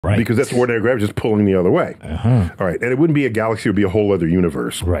Right. Because that's ordinary gravity just pulling the other way. All right. And it wouldn't be a galaxy, it would be a whole other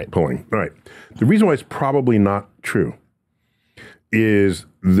universe pulling. All right. The reason why it's probably not true is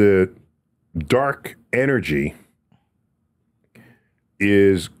the dark energy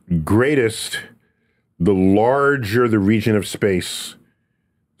is greatest the larger the region of space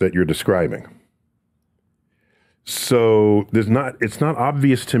that you're describing. So it's not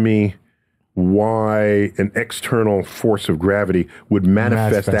obvious to me why an external force of gravity would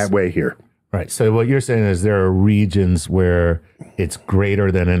manifest that way here. Right. So what you're saying is there are regions where it's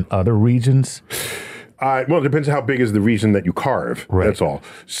greater than in other regions? Well, it depends on how big is the region that you carve. Right. That's all.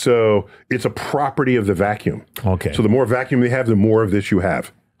 So it's a property of the vacuum. Okay. So the more vacuum you have, the more of this you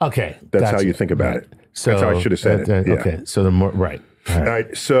have. Okay. That's how you think about it. So that's how I should have said it. Yeah. Okay. So the more, right. All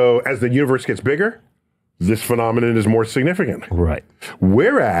right. So as the universe gets bigger, this phenomenon is more significant. Right.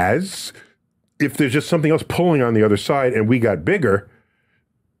 Whereas if there's just something else pulling on the other side and we got bigger,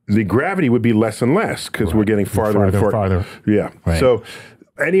 the gravity would be less and less because we're getting farther and farther. Yeah. Right. So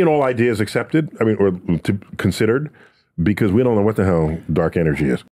any and all ideas accepted, or considered, because we don't know what the hell dark energy is.